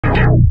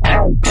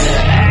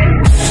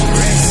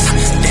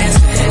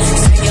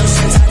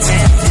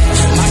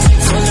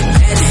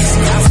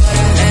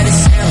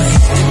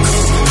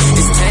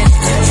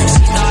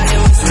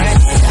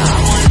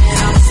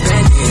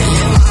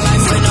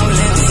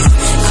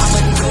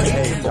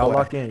Y'all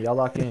lock in. Y'all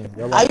lock in.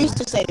 I used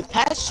to say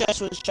past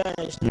church was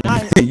trash. You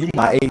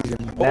my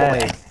Asian boy.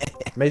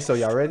 Meso,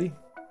 y'all ready?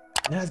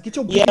 Nas, get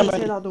your big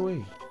head out the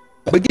way.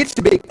 But get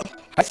your big.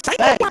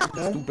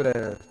 Stupid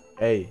ass.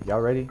 Hey,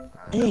 y'all ready?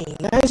 Hey,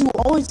 Nas, you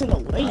always in the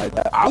way.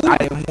 I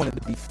didn't want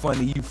it to be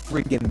funny. You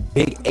freaking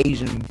big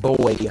Asian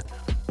boy.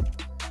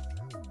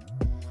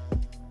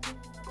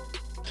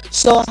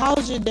 So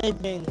how's your day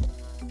been?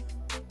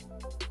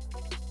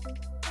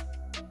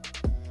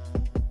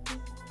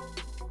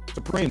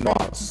 Supreme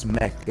Law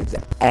smacked his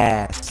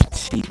ass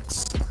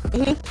cheeks.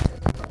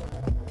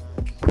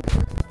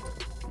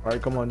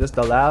 Alright, come on. This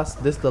the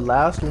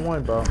last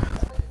one, bro.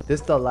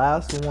 This the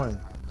last one.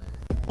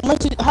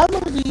 How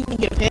much do you even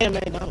get paid at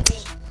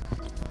McDonald's?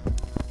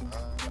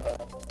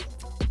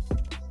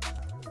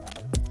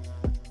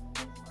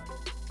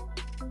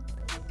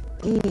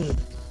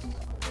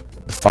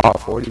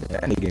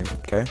 $5.40 any game,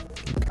 okay?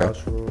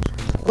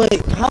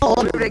 Wait, how old?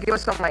 What if they give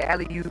us something like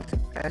alley-oops?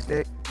 That's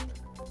it.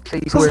 So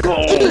you Let's swear.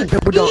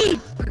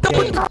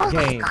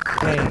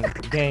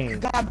 Game.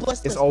 God bless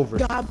us. It's over.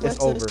 God bless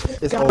It's over. us.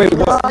 It's God over.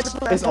 bless us.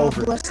 It's God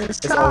over. bless us.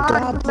 It's God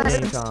over. bless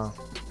Game us. time.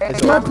 Hey,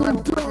 It's God over.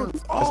 bless.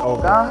 It's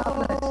over. God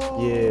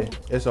bless.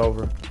 Yeah, it's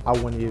over. I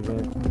won the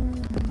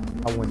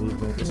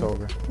event. It's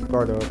over.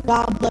 Guard up.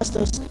 God bless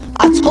us.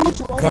 I told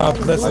you. God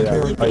bless Oh yeah,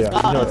 America. oh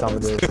yeah. You know what time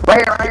it is.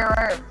 Right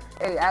here.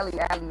 Hey, alley.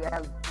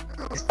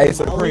 Hey,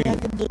 All we Supreme.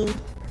 had to do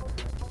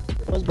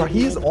was Bro,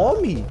 he's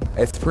on me.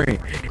 Hey, Supreme.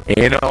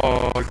 In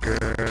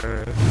August.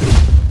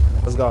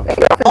 Let's go.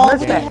 all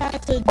we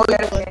had to do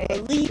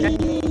was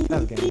believe.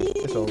 That's game.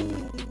 It's over.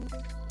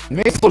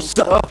 Man, so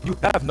shut up. You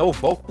have no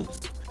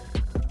vocals.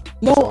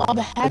 No, I'm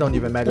happy. It don't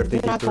even matter if they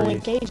they're not get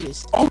going three.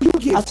 cages. Oh, you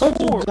get I told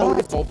you, four. God. Oh,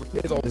 it's over.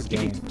 It's over. This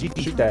game.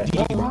 GG. Shoot that.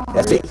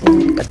 That's it.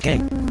 That's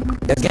gang.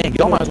 That's gang.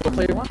 Y'all might as well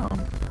play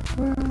around.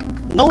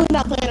 No, we're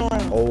not playing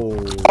around. Oh,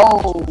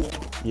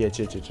 Yeah,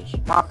 chill.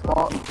 my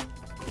fault.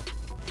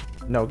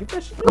 No, get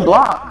that shit. The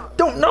block.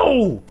 Don't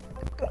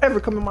Don't ever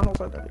come in my nose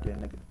like that again,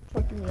 nigga.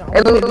 Fuck you, I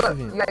Hey, don't look. wanna listen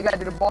to You him. gotta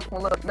do the boss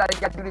one. Look, you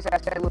gotta do this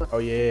ass. Look. Oh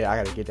yeah, I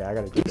gotta get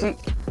that. You see?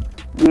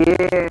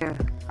 Yeah,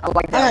 I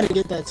like I that. gotta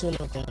get that too,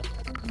 no cap.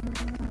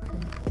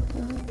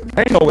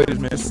 Ain't no way this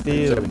man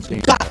Still. 17.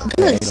 God,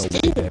 good Ain't no way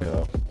still. the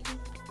hell.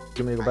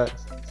 Give me to go back.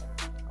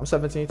 I'm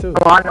 17 too.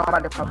 Oh, I know I'm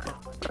about to pop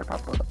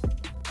up.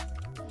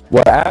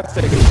 Well,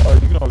 Aztec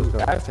is, you know,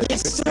 Aztec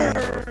Yes, is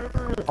sir.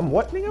 I'm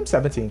what, nigga? I'm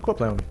 17. Quit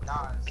playing with me.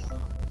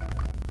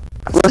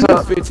 What's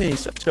up? 15.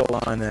 Shut your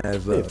line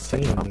ass up.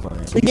 15. I'm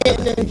playing. We're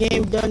getting the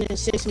game done in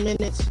 6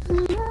 minutes.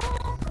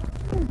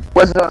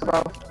 What's up,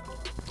 bro?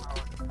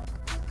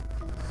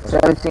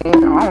 17.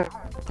 Oh.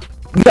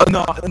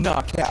 No,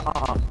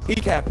 He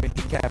capping.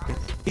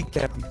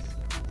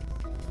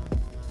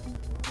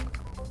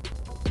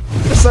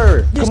 Yes,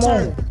 sir. Yes, Come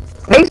sir. on.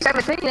 They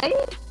 17, ain't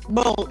he?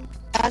 Bro,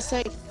 I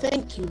say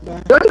thank you, bro.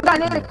 Yo, you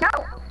got an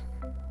account.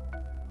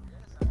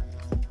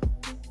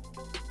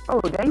 Oh,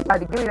 damn, you about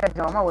to give me that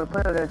job. I would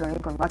put that on you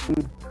because my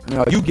speed.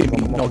 No, you give me,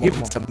 Come on, give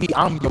come it to me.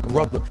 I'm your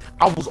brother.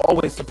 I was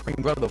always Supreme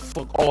brother.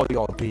 Fuck all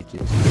y'all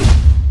bitches.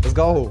 Let's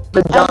go.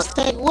 I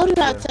say, what did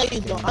I tell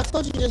you, though? I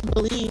told you just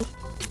believe.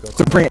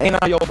 Supreme, ain't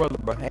I your brother,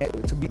 bro? Hey,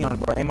 to be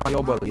honest, bro, ain't I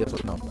your brother? Yes or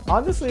no?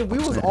 Honestly, if we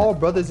was all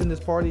brothers in this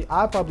party,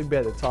 I'd probably be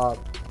at the top.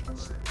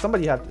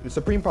 Somebody have to,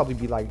 Supreme probably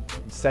be like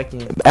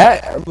second.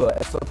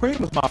 Look, Supreme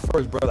was my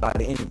first brother out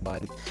of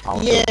anybody. I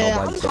don't Yeah, care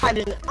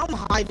I'm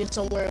hiding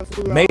somewhere. If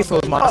we were Mace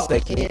was all my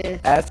brothers. second.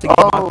 Aztec is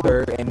my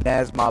third, and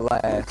that's my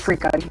last.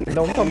 Freak out of here.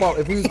 No, I'm talking about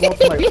if we was going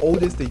from like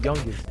oldest to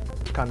youngest,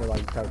 kind of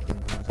like type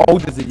thing.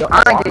 Oldest is young. I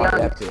ain't I'm the not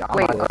youngest. that big.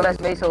 Wait, unless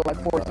Maso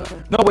like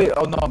 14. No, wait.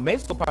 Oh no,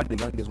 Mace was probably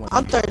the youngest one.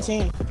 I'm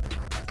 13.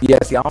 Yeah,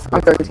 see, I'm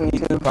 13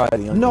 He's too. probably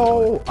the youngest.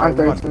 No, I'm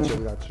we got 13. you,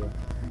 we got you.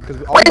 Because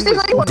Wait, this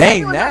is you a Dang,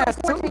 you a that's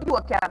 14, you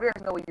a cap. There's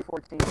no way you're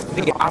 14.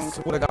 Nigga, I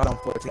swear to God, I'm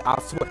 14.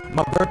 I swear,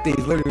 my birthday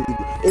is literally.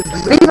 It's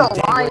These literally are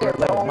January lying,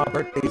 11th. bro. My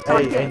birthday is.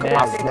 Hey,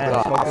 I Naz, swear to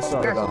God. I focus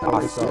swear to up, God.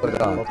 I swear to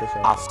God. focus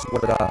up. I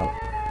swear to God.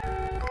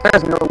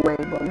 There's no way,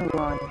 bro. You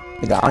lying.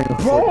 Nigga, I am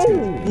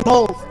 14.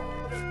 No.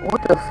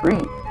 What the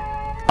freak?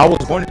 I was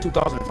born in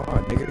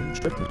 2005, nigga. You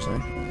tripping,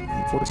 son?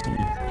 I'm 14.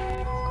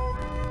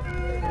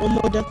 One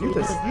more You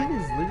definitely.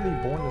 was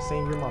literally born the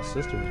same year my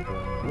sister was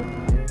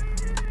born.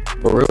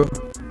 For real?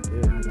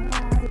 Yeah.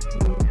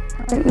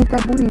 I eat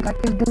that booty like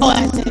it's doing. Oh,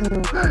 I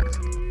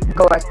said.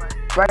 Go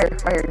right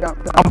here, don't.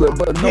 I'm good,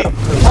 but no.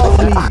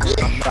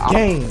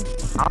 Game.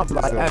 I'm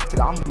like,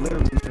 actually, I'm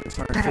literally gonna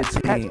turn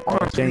 15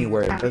 on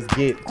January. Let's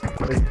get.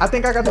 I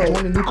think I gotta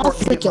join the new part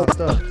to get my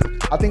stuff.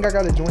 I think I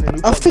gotta join the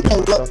new I'm part to get my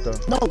freaking stuff though.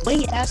 No,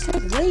 wait,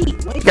 Aztec,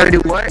 wait. You gotta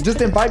do what?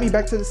 Just invite me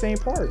back to the same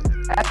part.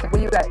 Ask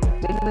where you at.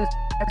 Did you lose?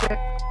 That's it.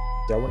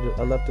 Yeah,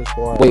 I left this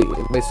for.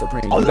 Wait,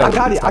 Supreme. Oh, you I gotta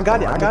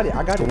got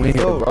it. To win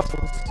Go. the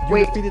Russell.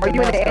 Wait, defeated are the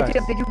you in the mascots.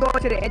 Antioch? Did you go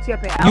into the Antioch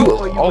and You-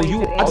 out? Or oh, went you-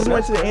 to the I just Antioch?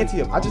 went to the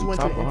Antioch. I just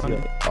went to the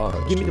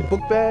Antioch. Give me the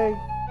book bag,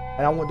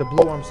 and I want the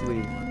blue arm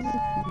sleeve.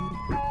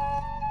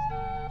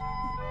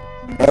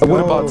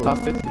 What about top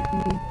 50?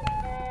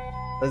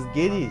 Let's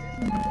get it.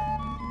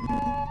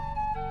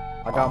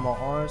 I I got my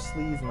arm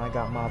sleeves and I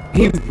got my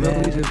He book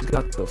really bag. just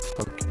got the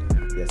fuck.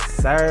 Yes,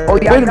 sir. Oh,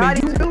 yeah, Wait a I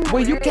got minute, it too.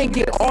 wait, you can't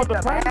get all the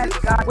prizes?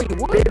 Wait,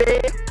 what?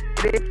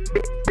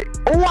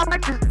 Oh,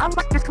 I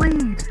like the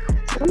sleeves.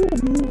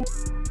 Ooh.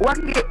 Oh, I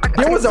can get.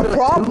 There was a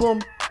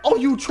problem. Oh,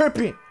 you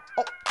tripping?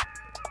 Oh.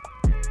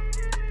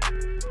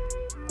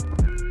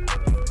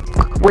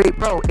 Wait,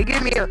 bro, it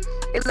gave me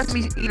it lets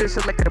me either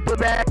select the book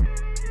bag,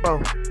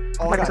 bro.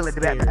 Oh, I got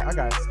scared. I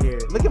got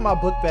scared. Look at my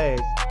book bag.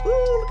 Ooh,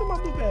 look at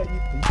my book bag.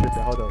 You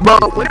tripping? Hold on.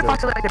 Bro, what if I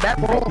select the back,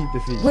 bro? Keep the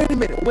feet. Wait a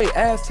minute, wait,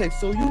 Aztec,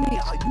 so you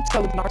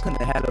telling me I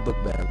couldn't have had a book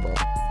bag, bro?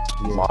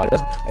 Yeah. Nah,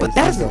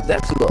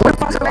 that's a little. What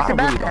if I select the I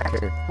really backpack? don't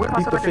care. What if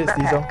I Keep the select the fist,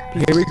 Diesel.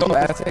 backpack? Here we go,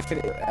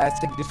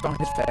 Aztec just on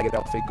his faggot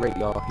outfit. Great,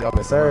 y'all. Y'all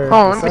better. Sir.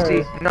 Oh, let me Sir.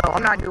 see. No,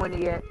 I'm not doing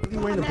it yet. You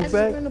wearing a book Naz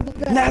is wearing a bag? book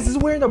bag. Naz is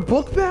wearing a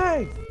book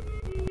bag.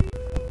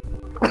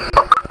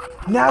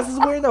 Naz is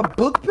wearing a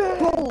book bag.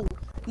 Bro,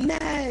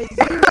 Naz,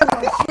 you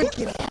are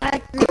freaking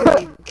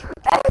active.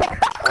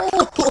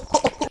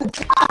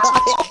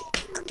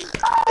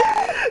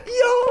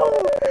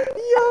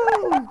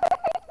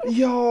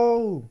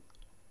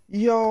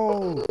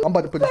 Yo. I'm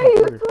about to put this on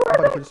Twitter.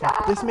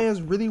 This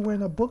man's really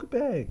wearing a book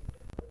bag.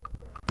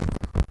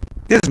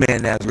 This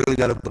man has really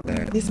got a book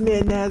bag. This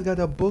man Naz got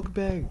a book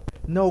bag.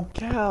 No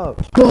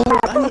cap. Bro,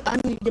 I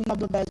need to get my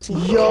book bag too.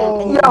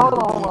 Yo.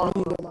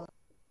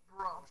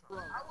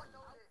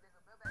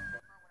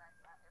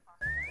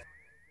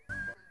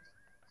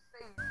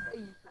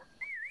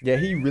 Yeah,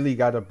 he really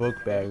got a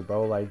book bag,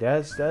 bro. Like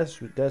that's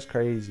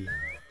crazy.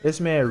 This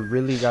man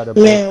really got a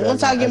book bag. Man,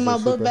 once I get as my a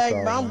book bag,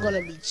 superstar, bro, I'm man.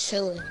 gonna be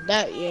chilling.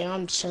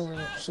 I'm chilling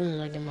as soon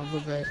as I get my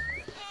book bag.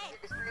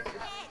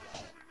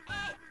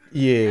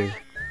 Yeah.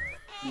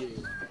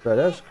 Bro,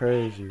 that's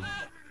crazy.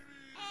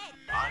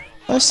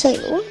 Let's say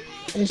what?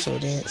 Intro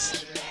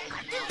dance.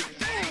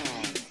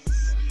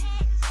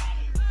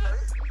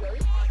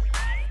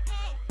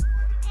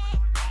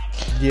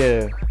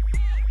 Yeah.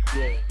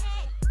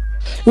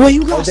 Wait,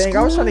 you got Oh dang,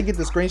 school? I was trying to get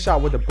the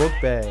screenshot with the book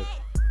bag.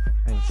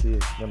 I didn't see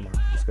it. Never mind.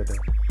 Let's go there.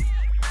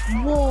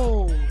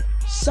 Whoa,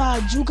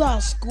 Side, you got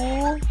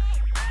school?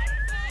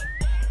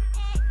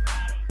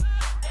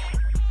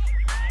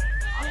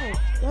 Oh,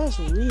 that's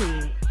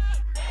weird.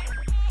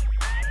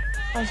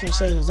 I was gonna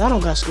say, cause I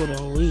don't got school the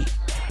whole week.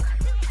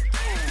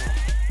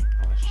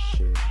 Oh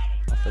shit.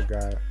 I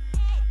forgot.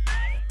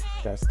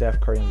 Got Steph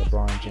Curry and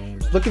LeBron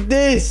James. Look at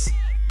this!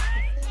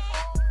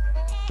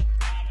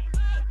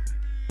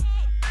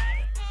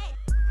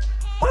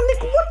 My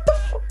nigga, what the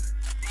fuck?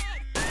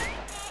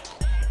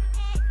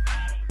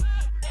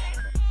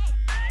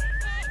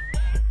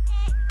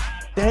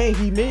 Dang,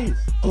 he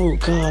missed. Oh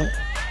god.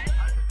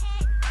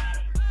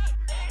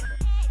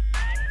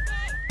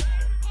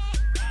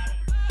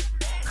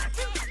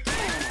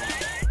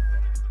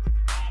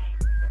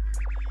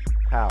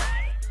 How?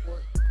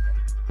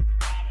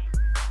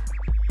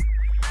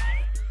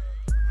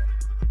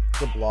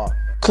 Good block.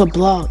 Good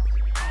block.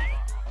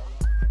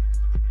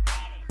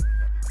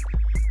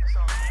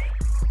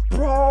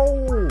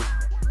 Bro!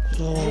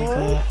 Oh What?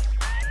 god.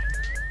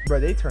 Bro,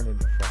 they turning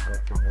the fuck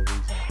up for no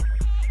reason.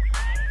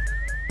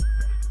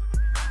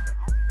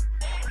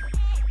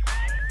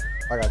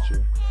 I got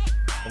you.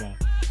 Come on.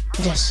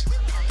 Yes.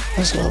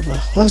 Let's go, bro.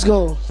 Let's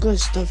go. Good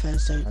stuff,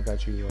 Aztec. I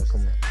got you,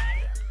 come on.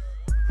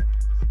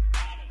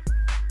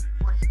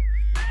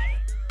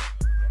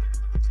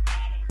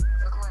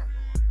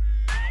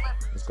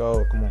 Let's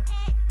go, come on.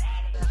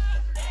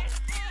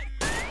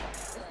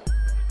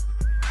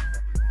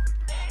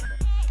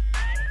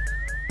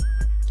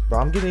 Bro,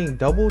 I'm getting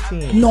double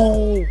teamed.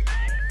 No.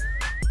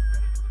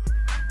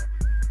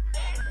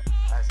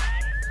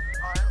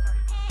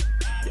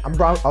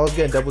 Bro, I was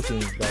getting double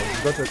teamed, bro.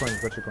 Go to the corner,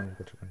 go to the corner,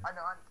 go to the corner.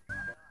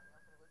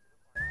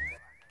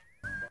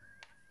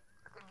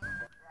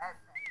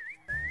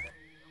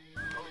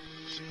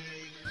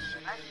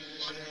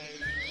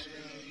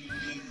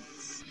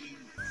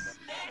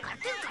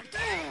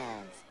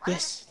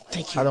 Yes.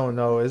 Thank you. I don't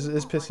know. It's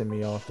pissing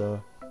me off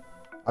though.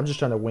 I'm just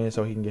trying to win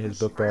so he can get his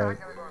book bag.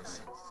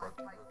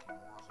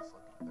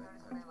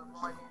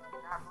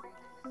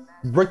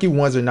 Rookie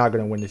ones are not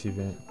gonna win this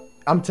event.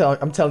 I'm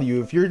telling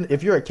you, if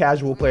you're a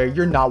casual player,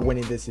 you're not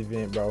winning this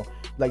event, bro.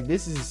 Like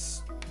this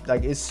is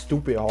like it's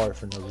stupid hard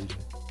for no reason.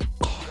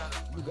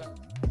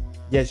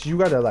 Yes, you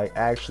gotta like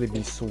actually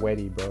be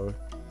sweaty, bro.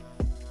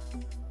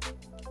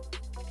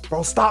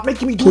 Bro, stop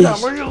making me do that,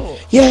 bro.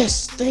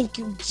 Yes. Thank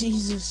you,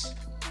 Jesus.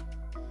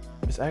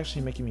 It's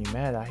actually making me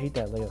mad. I hate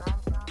that layup.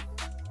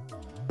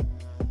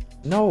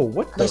 No,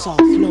 what the? That's off.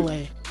 No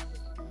way.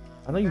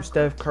 I know you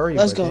Steph Curry.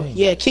 Let's but go. dang.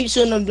 Yeah, keep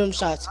shooting them dumb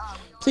shots.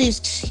 Please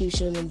keep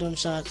shooting them dumb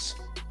shots.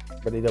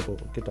 But they double.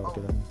 Get off.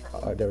 There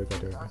we go.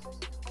 There we go.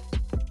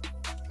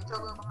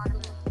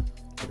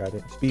 I got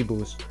it. Speed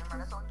boost.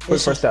 Quick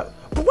Yes, first step.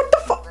 But what the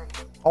fuck?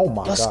 Oh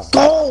my Let's god.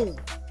 go.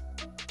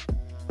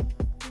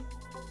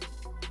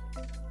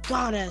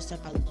 God, Aztec,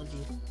 I love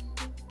you.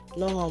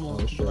 No homo.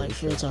 Oh, sure, Like,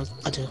 for real talk.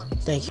 I do.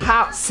 Thank you.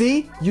 How?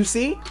 See? You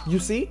see? You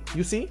see?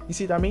 You see? You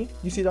see what I mean?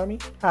 You see what I mean?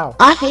 How?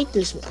 I hate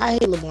this. I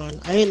hate LeBron.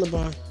 I hate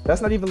LeBron.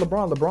 That's not even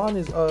LeBron. LeBron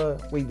is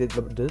wait, did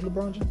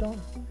LeBron just dunk?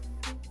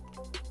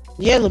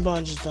 Yeah,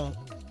 LeBron just don't.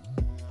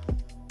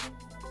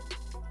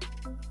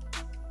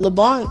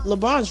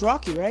 LeBron's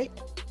Rocky, right?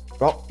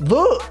 Oh,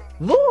 look!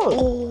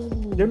 Oh.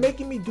 They're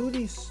making me do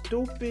these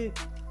stupid.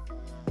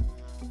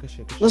 Good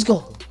shit, good shit. Let's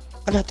go.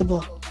 I got the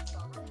ball.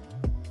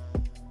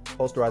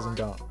 Posterizing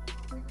dunk.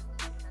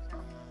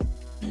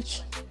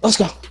 Bitch. Let's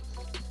go.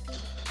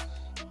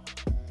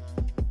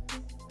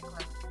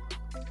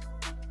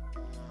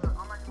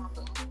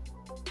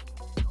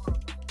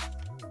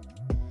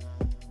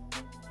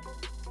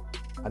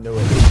 I knew it.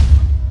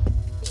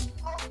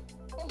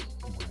 Oh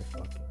my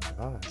fucking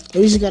god.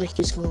 We just gotta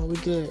keep scoring. We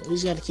good. We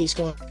just gotta keep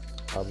scoring.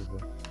 Probably.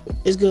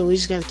 It's good. We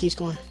just gotta keep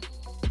scoring.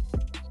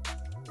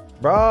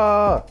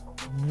 Bruh.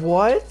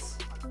 What?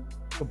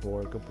 Good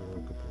board, good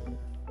board, good board.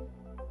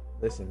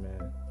 Listen,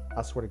 man.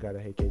 I swear to God, I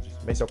hate cages.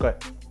 Meso,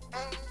 cut.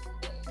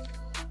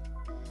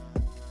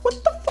 What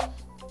the fuck?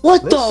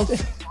 What Listen.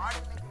 the?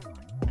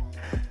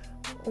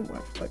 Oh my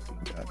fucking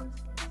god.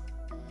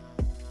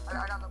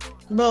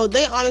 Bro,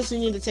 they honestly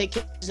need to take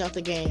cages out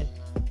the game.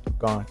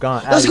 Gone,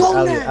 gone. Let's go,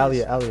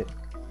 Elliot.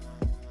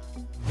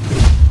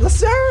 Yes,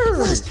 sir.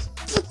 Let's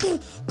fucking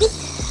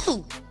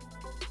go.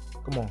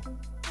 Come on.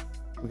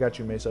 We got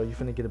you, Meso. You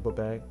finna get a book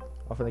bag.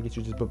 I'm finna get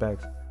you just book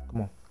bags.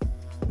 Come on.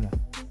 Come on.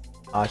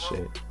 Ah, shit.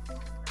 Here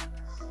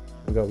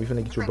we go. We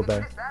finna get you a book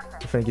bag.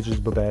 We finna get you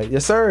just book bag.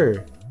 Yes,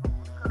 sir.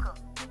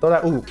 Throw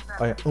that. Ooh.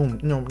 Oh, yeah.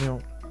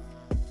 No.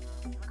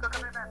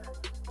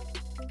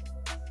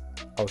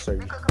 Oh,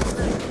 sorry.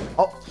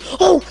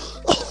 Oh,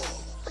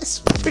 let's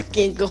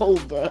freaking go,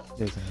 bro.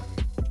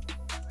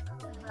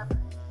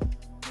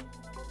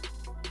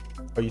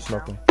 Are you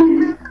smoking?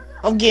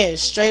 I'm getting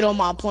straight on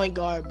my point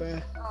guard, bro.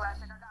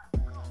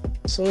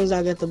 As soon as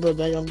I get the book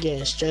back, I'm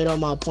getting straight on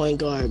my point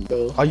guard,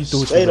 bro. Are you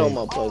doing straight on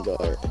my point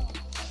guard?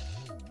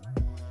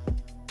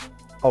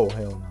 Oh,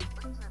 hell no.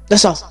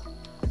 That's all.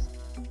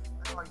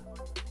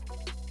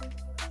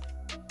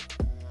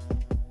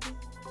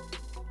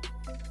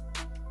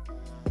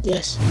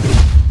 Yes.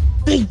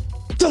 Big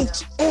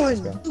dunks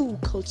on you,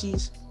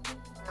 coaches.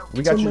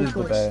 We got Two you more this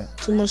book points. bag.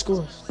 2 more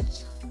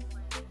scores.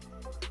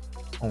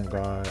 Oh,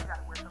 God.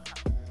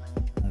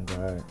 Oh,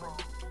 God.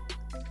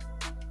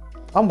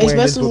 I'm wearing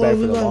this Especially book bag when for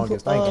we the run,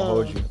 longest. I ain't gonna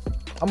hold you.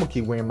 I'm gonna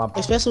keep wearing my.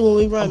 Especially when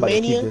we I'm run about to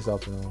keep Mania. this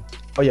outfit on.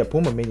 Oh yeah,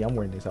 Puma Mania. I'm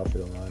wearing this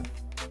outfit a lot.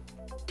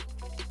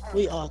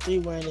 We all three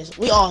wearing this.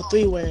 We all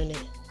three wearing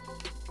it.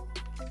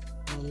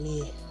 Oh,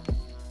 me.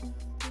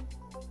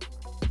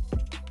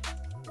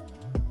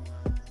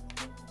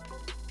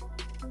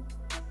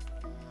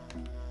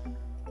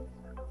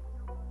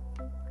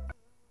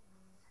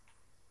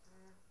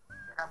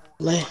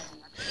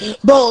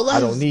 Bro, let's I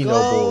don't need go.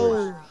 no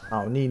boards. I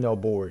don't need no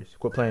boards.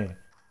 Quit playing.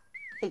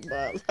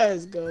 Bro,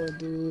 let's go,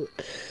 dude.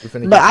 We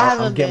finna But get, I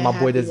haven't I'm getting my been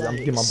boy this. happy, I'm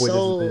like, getting my boy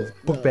so- this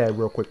book bag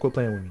real quick. Quit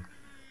playing with me.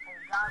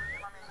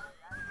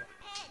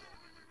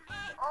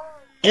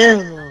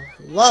 Ew,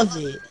 love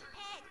it.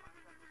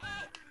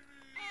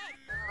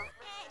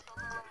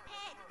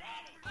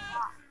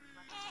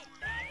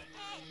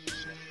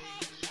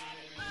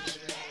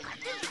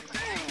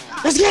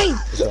 Let's game.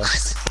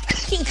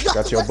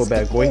 Got your book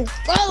bag, boy. Bro,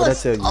 What I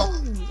let's tell you? go.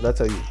 What I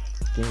tell you?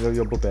 Give me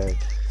your book bag.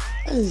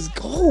 Let's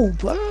go,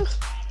 bro.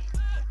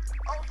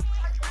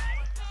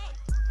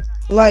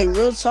 Like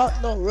real talk,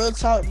 though. Real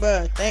talk,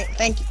 bro.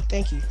 Thank you.